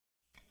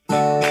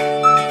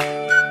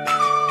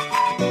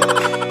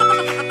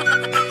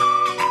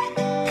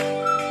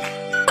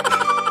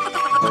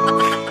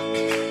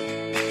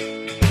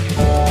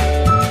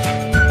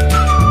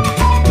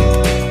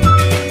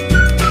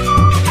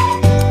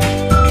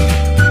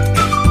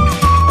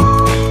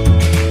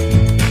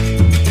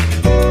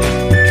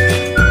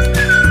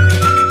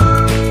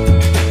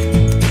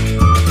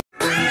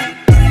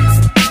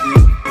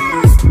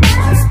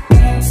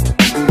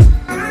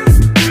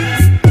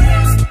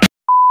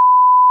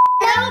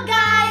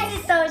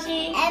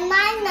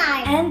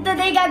And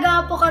today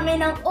gagawa po kami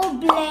ng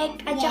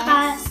oobleck at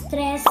saka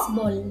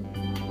stressball.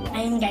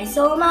 Ayun guys.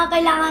 So mga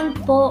kailangan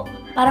po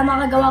para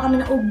makagawa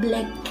kami ng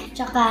oobleck at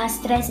saka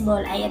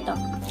stressball ay ito.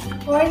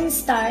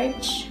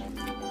 Cornstarch,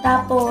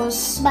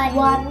 tapos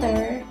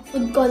water,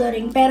 food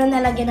coloring. Pero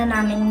nalagyan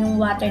na namin yung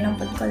water ng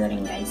food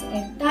coloring guys.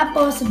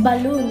 Tapos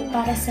balloon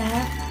para sa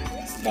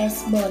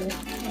stressball.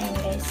 Ayun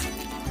guys.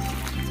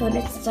 So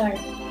let's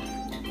start.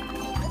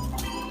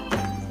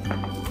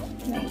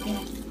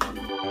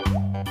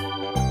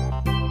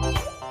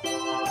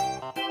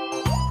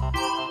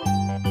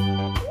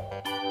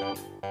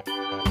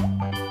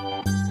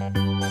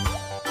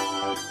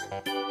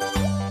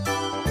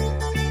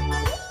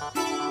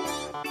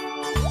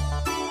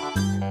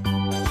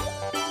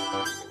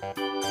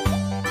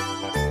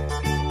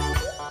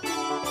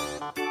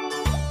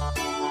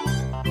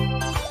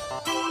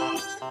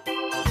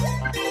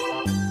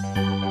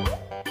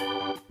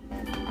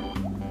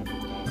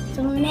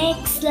 So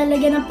next,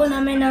 lalagyan na po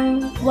namin ng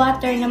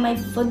water na may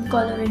food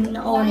coloring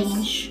na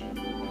orange.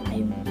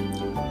 Ayun.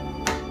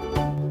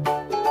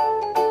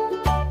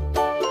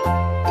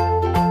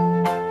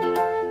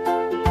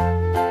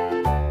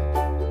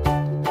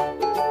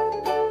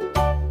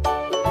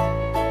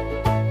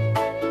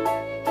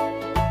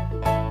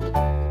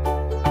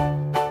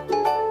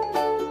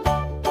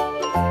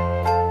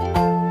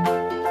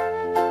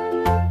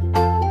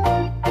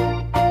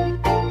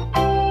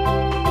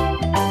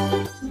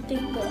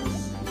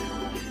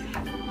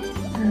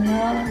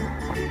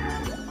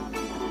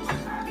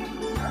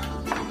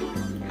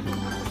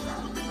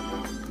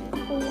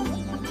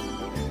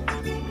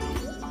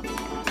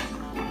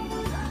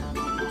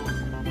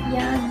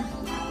 Yan.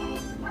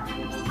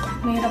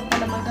 Mahirap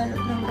pala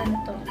mag-alok ng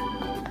ganito.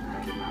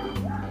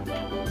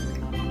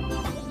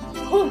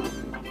 Oh!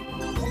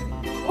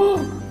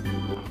 Oh!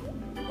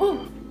 Oh!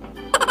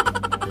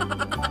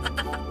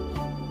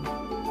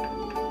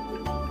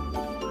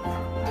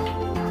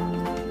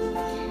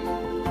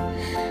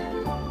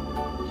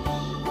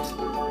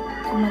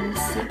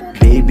 Kumalsik.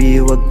 Baby,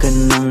 wag ka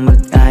nang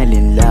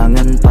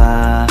mag-alinlangan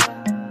pa.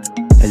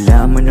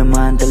 Alam mo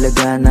naman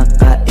talaga na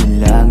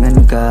kailangan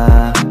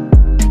ka.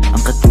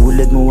 Ang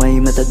katulad mo ay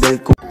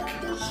matagal ko.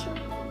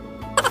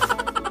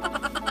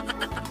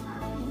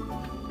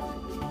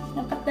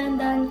 Dapat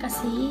dandahan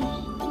kasi.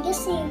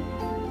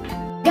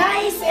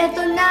 Guys,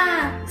 eto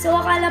na! So,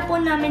 akala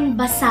po namin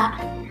basa.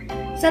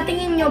 Sa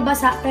tingin nyo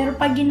basa, pero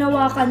pag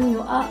ginawakan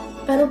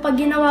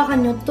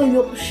nyo,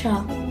 tuyo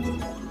siya.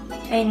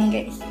 Ayun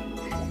guys.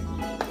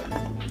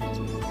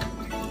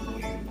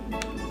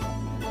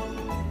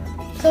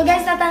 So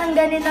guys,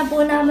 tatanggalin na po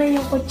namin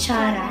yung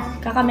kutsara.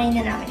 Kakamay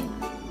na namin.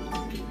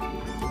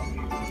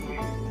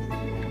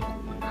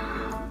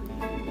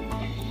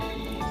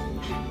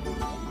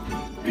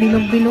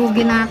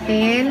 Bilog-bilugin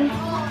natin.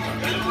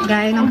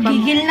 Gaya ng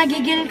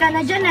gigil ka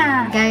na dyan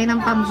ah. Gaya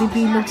ng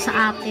pambibilog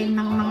sa atin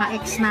ng mga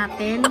ex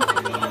natin.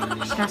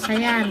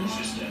 Kasi yan,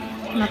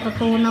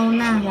 natutunaw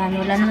na. Yan,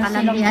 wala sa na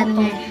kalandian silang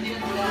buto. niya.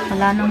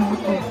 Wala nang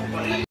buto.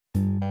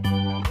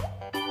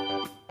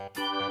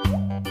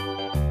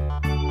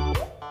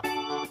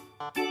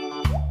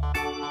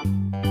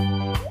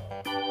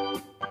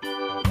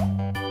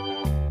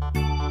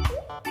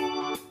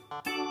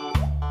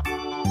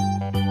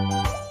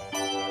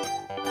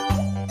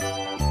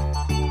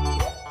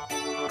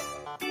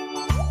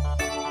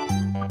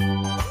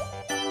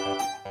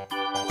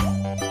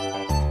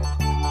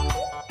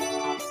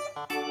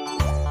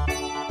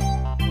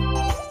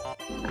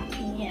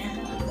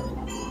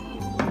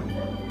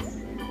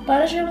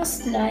 Para siyang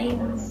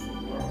slime.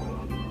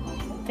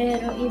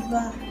 Pero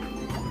iba.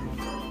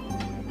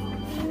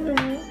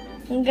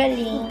 Ang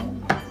galing.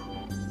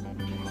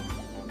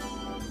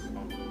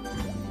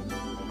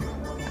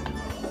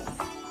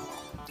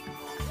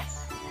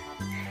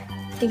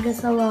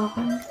 Tigas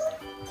hawakan.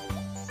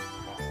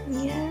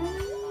 Yan.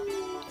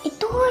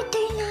 Ito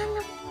yung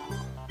nahanap.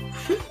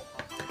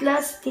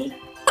 Plastic.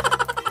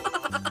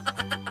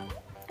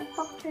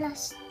 Ito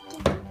plastic.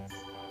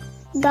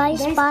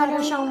 Guys, para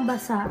siyang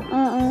basa.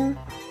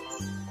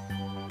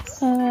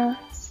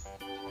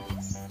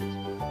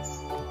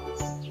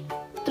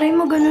 Try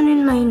mo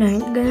ganunin,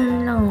 Mineheart.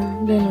 Ganun lang,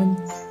 ganun.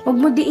 Huwag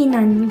mo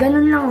diinan.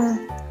 Ganun lang,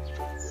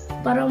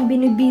 parang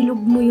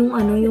binibilog mo yung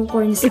yung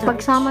cornstarch.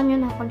 Ipagsama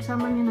nyo na,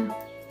 pagsama nyo na.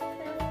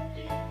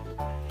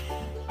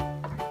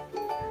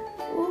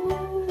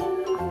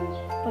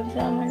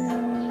 Pagsama na.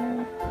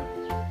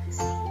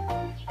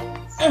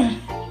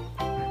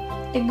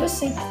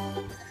 Tigos eh.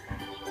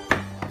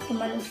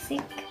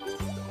 Kumalsik.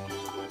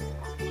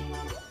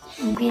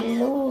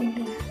 Bilog.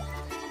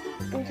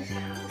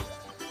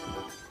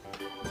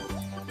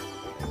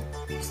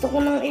 Gusto ko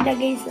nang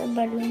ilagay sa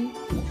balon.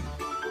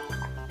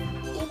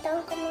 Dito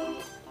ko mo.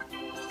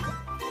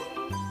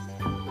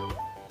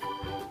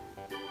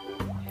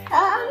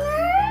 Oo nga!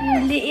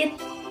 Liit.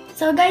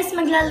 So guys,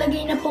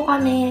 maglalagay na po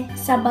kami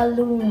sa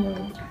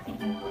balloon.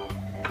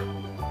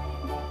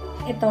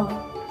 Ito.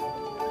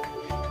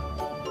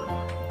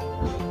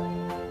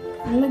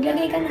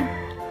 Maglagay ka na.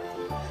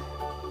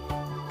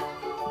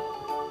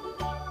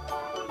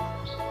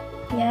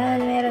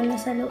 Yan, meron na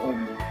sa loob.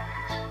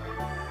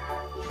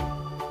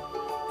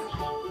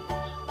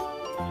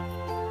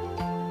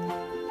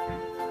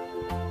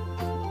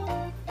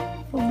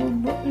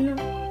 Pabubo na.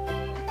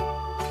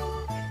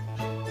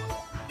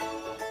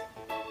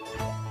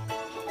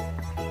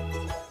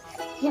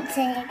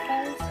 Nagsaya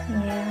guys.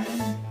 Yan.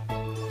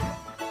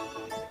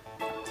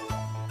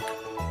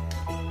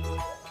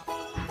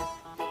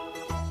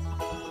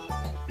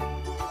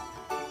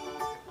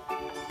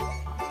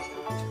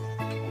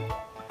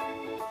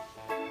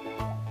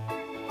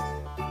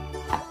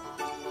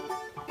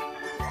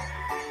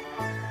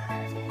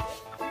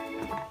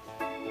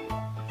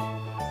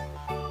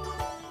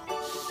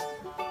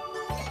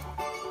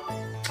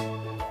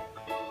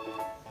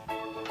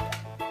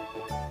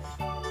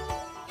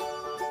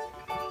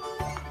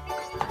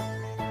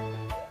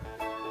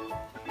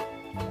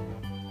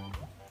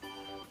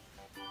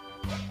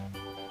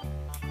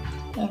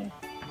 Yan.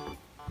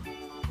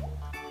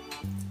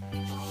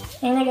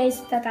 Ayan na guys,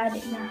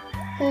 tatali na.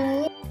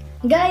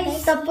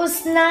 Guys,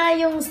 tapos na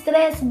yung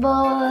stress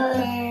ball.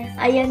 Yes.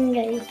 Ayan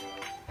guys.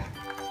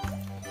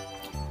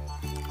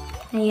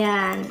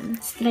 Ayan.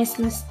 Stress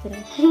na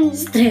stress.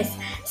 Stress.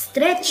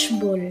 Stretch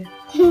ball.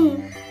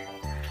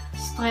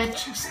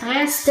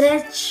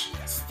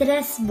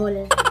 Stress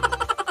ball.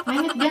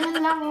 Mainit, ganun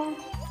lang oh.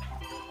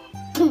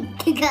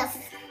 Tigas.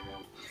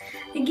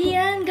 Sige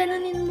yan,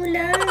 ganunin mo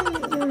lang.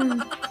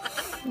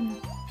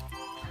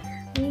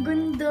 Ang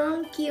ganda,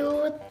 ang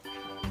cute.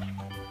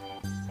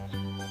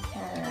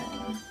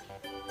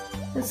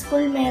 Sa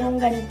school merong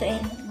ganito eh,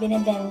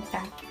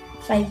 binibenta.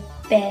 5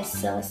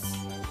 pesos.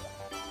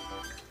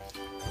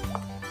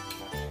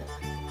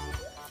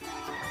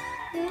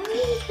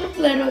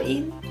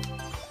 Laruin.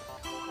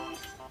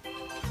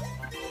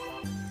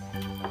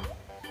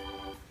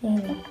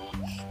 Ayan.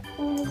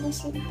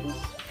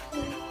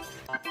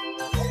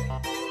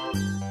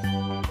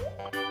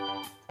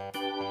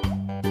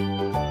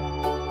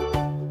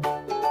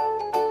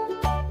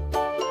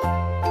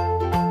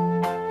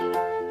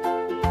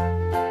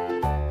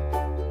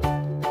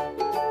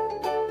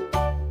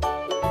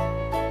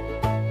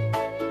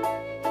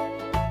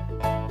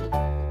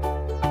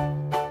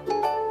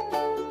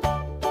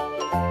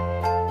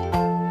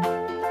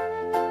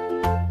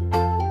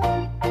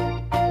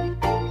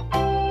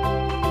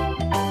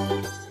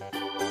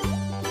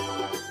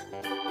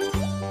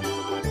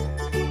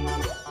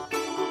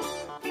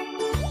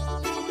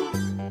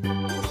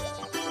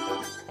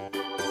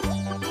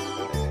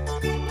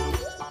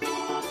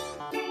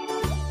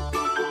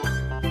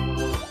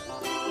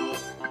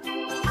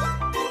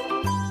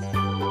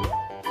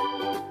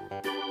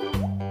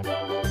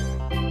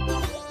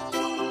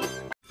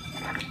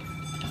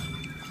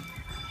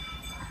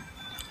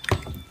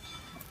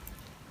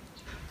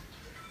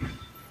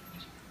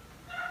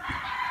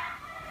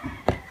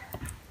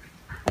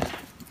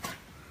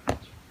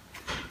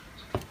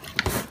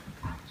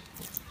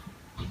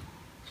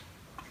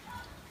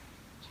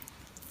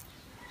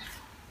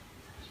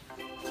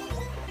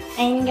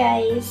 Ayan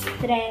guys,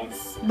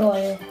 stress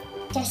ball.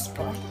 Stress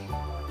ball.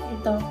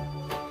 Ito.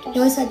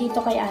 Yung sa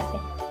dito kay ate.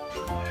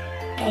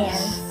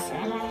 Ayan.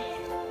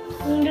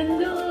 Ang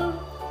ganda.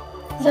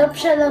 Sarap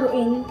siya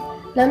laruin.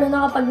 Lalo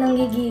na kapag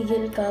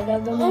nanggigigil ka,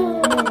 gagawin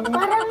mo.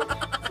 Parang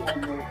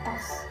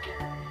nabutas.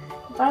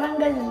 Parang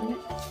ganun.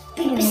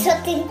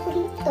 Pipisotin ko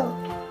nito.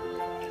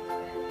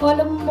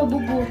 Wala mo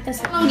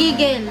mabubutas. Ang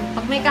gigil,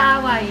 pag may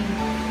kaaway.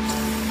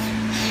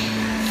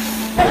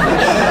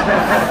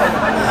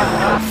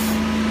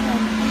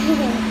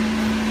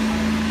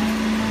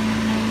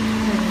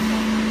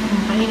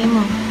 Kainin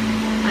mo.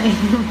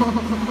 Kainin mo.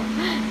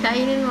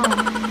 Kainin mo.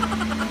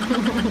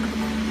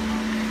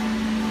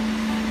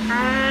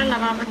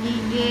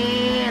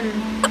 Nakakagigil.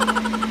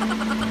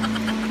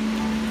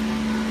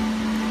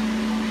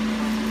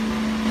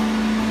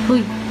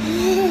 Huy.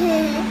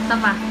 Isa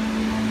pa.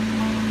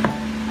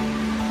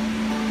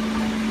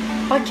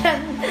 Pag yan,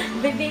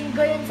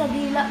 bibinggo yan sa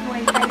dila mo,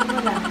 tayo mo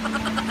lang.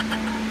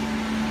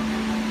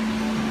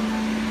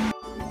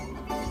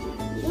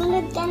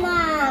 Lunod ka na.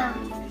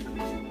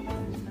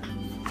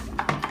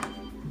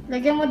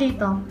 Lagyan mo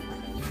dito.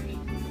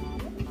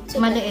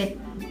 Maliit.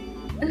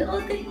 Ano,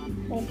 okay.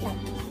 Wait lang.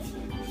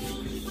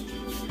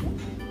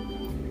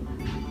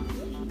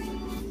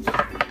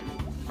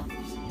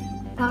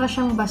 Para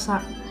siyang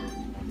basa.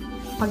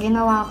 Pag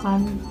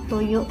inawakan,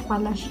 tuyo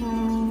pala siya.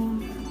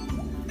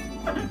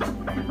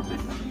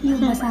 Yung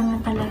basa nga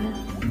talaga.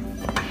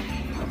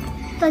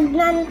 Pag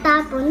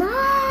nantapo na.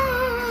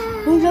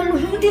 Ang lalo,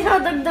 hindi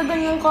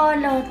nadagdagan yung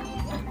kalat.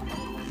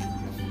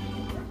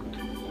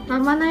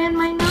 Tama na yan,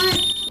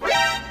 Mineheart.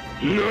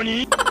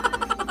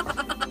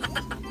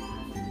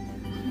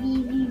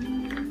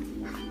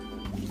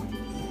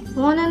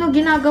 Ano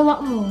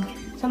ginagawa mo?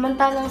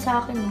 Samantalang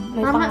sa akin,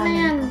 may Tama na pangalan.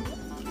 yan.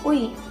 Uy,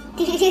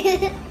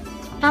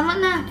 Tama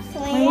na.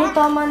 may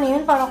tama na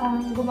yun para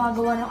kang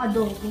gumagawa ng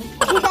adobo.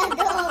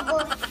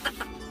 Adobo.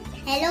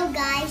 Hello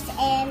guys,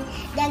 and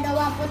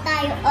gagawa po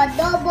tayo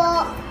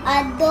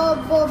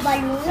adobo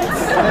balloons.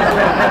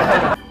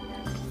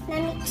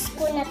 Na-mix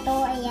ko na to,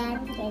 ayan,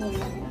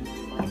 ganyan.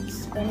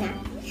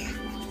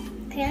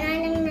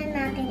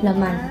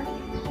 Laman.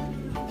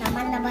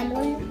 Laman na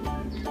balon.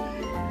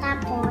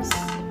 Tapos,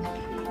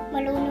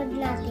 malunod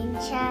natin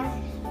siya.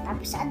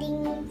 Tapos, Ading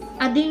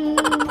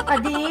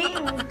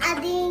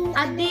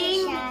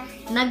siya.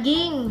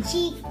 naging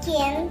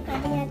Chicken.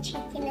 Pwede na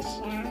chicken na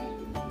siya.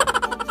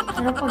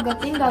 Sarap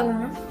pagdating, gawin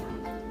na.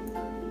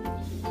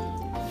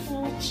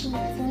 Yung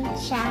chicken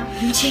siya.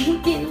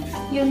 Chicken.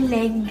 Yung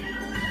leg.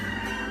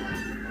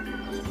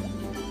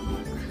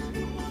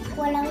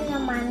 Walang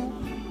naman.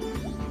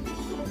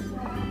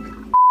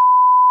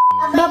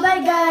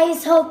 Bye-bye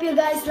guys! Hope you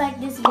guys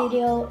like this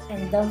video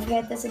and don't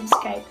forget to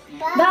subscribe.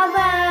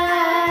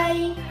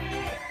 Bye-bye!